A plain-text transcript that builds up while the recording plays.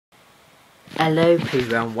Hello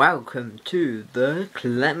people and welcome to the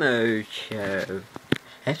Clemmo Show,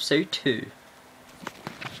 episode 2.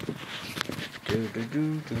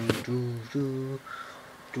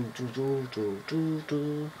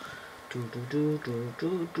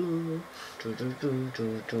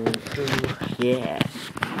 Yeah,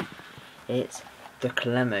 it's the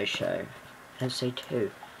Clemmo Show, episode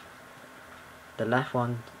 2. The last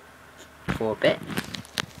one for a bit.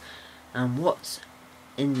 And what's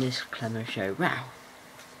in this Clemmo Show? Wow.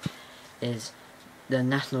 Is the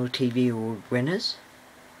National TV Award winners,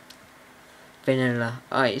 Valline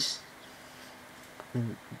Ice,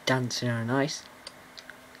 Dancing on Ice,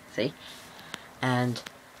 see, and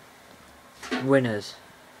winners,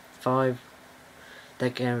 5, they're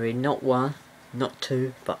going to be not 1, not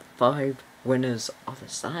 2, but 5 winners of the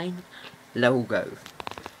same logo.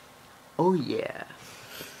 Oh yeah,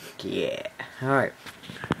 yeah, alright,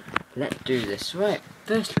 let's do this. Right,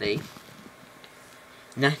 firstly,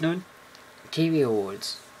 National TV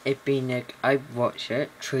Awards. It's been I've watched it,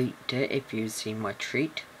 treated it if you've seen my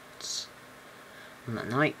treats on that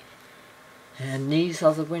night. And these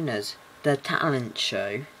are the winners. The talent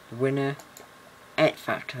show, the winner, X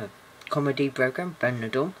Factor. Comedy program,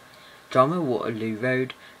 Benidorm. Drama, Waterloo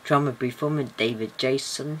Road. Drama performance, David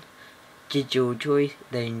Jason. Digital Joy,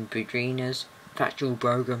 The Inbreeders. Factual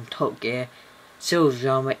program, Top Gear. Serial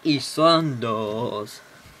drama, EastEnders.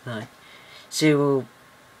 No. Serial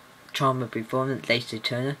drama performance, Lacey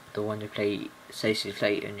Turner, the one who played Stacey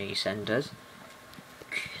Slate in EastEnders.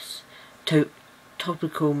 Yes.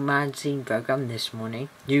 Topical magazine program this morning.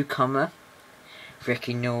 Newcomer,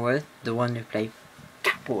 Ricky Nora, the one who played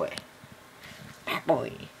Cat Boy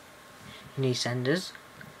in EastEnders.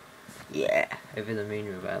 Yeah, over the moon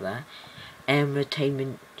about that.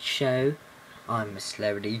 Entertainment show, I'm a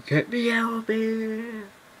celebrity, get me out of here.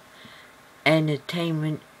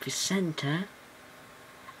 Entertainment presenter,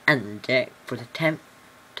 and deck for the 10th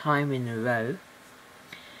time in a row,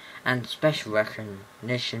 and special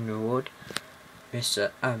recognition award,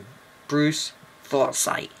 Mr. Bruce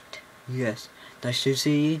Forsyth. Yes, nice to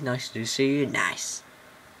see you, nice.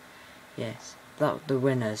 Yes, that were the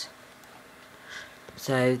winners.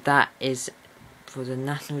 So that is for the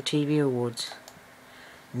National TV Awards.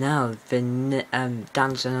 Now,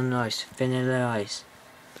 Dancing on Ice, Vanilla Ice.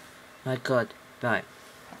 My God, right,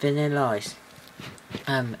 Vanilla Ice.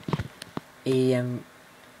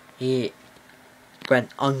 He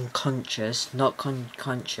went unconscious, not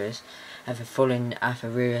conscious, after falling after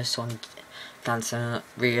dancing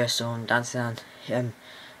on.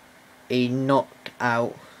 He knocked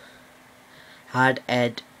out, had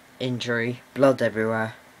head injury, blood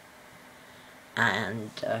everywhere,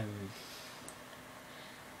 and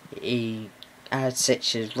he had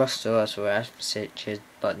stitches, rusted also had stitches,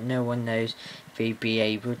 but no one knows if he'd be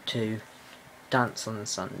able to dance on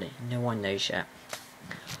Sunday. No one knows yet.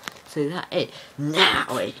 So that it.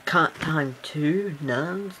 Now it's time to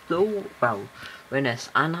announce the winners,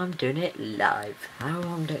 and I'm doing it live. How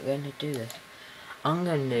am I going to do this? I'm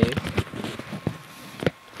going to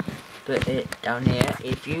put it down here.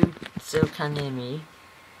 If you still can hear me,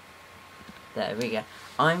 there we go.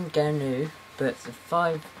 I'm going to put the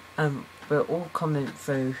 5. We'll all comment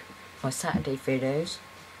through my Saturday videos,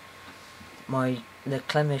 the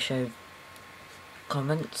Clemmo Show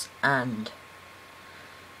comments, and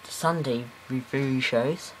the Sunday review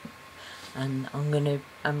shows, and I'm gonna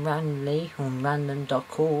randomly on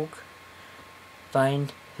random.org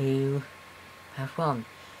find who have won.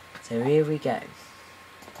 So here we go.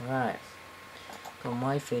 Right, got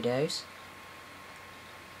my videos,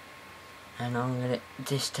 and I'm gonna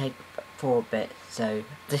just take 4 bits. So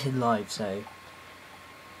this is live. So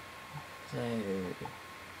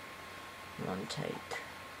one take.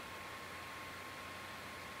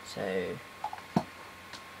 So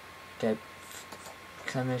go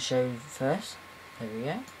Clemmo Show first. There we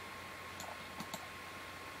go.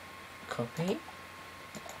 Copy.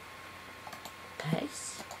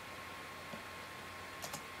 Paste.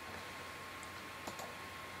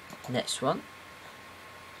 Next one.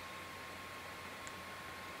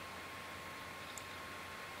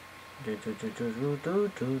 There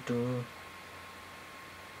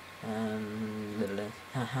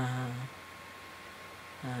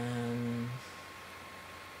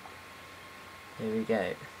we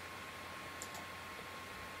go.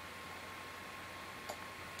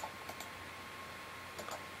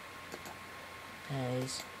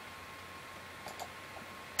 Paste.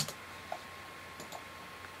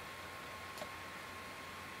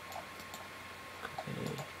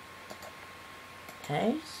 Copy.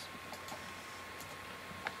 Paste.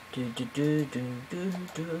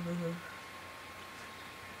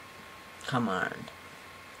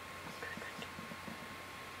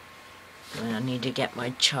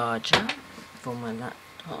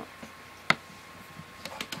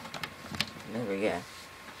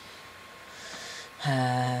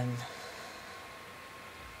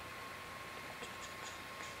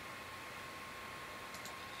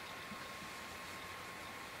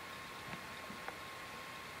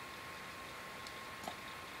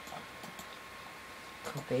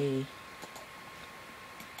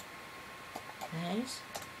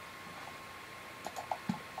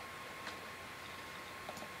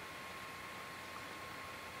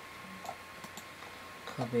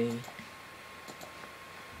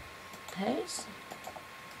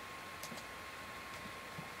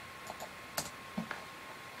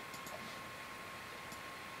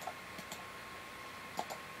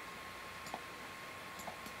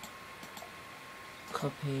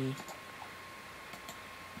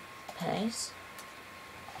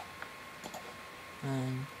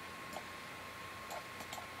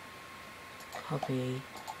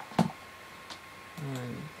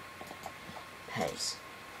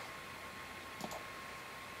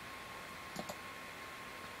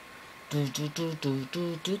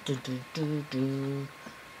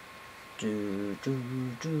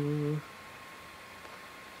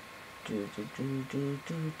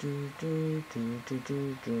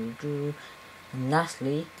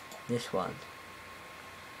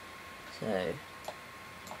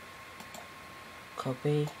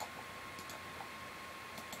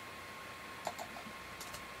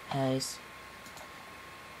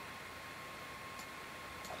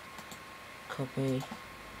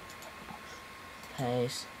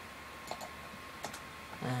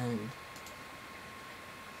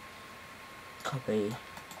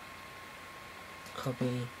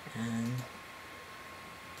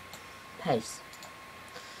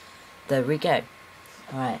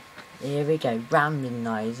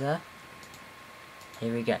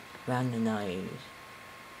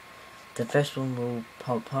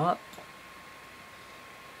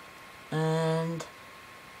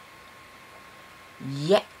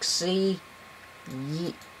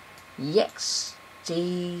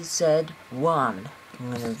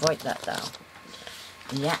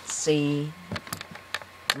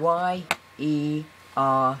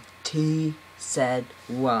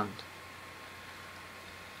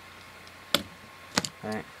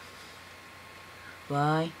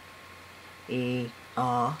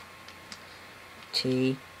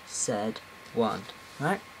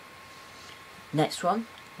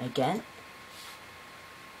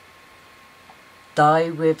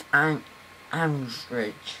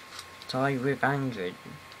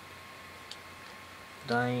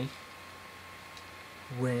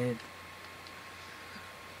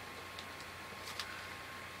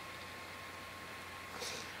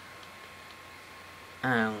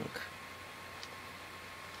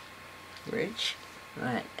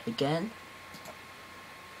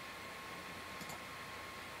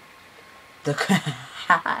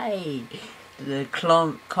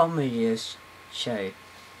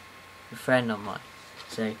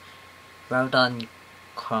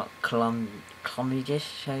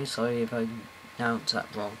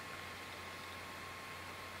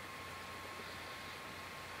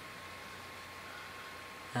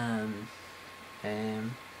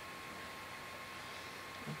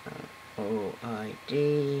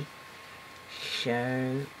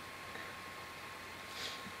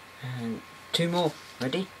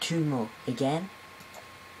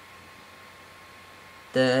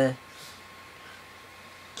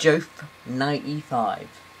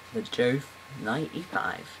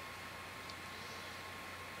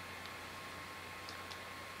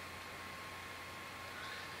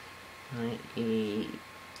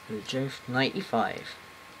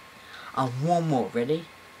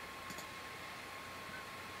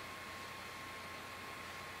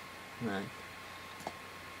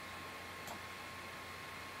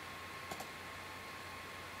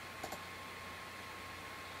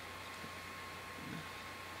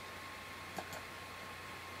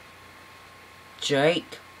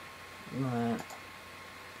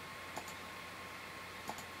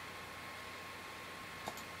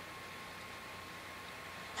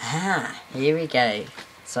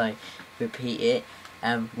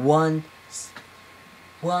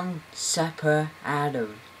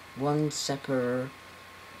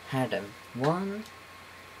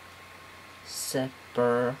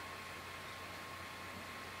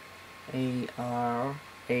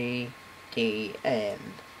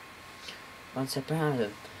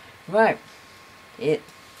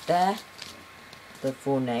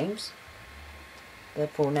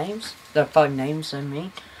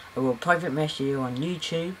 I will private message you on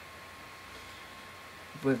YouTube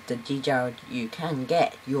with the detail you can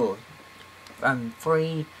get your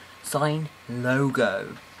free sign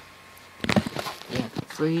logo. Yeah,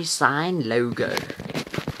 free sign logo.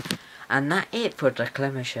 And that's it for the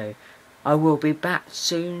Clemmo Show. I will be back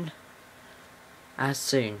soon. As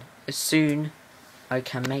soon I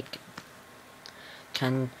can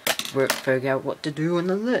figure out what to do on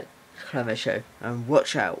the Clemmo Show. And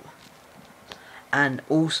watch out. And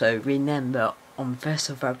also remember, on 1st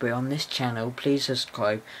of February on this channel, please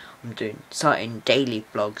subscribe. I'm starting daily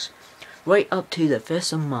vlogs right up to the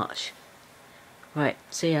 1st of March. Right,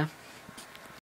 see ya.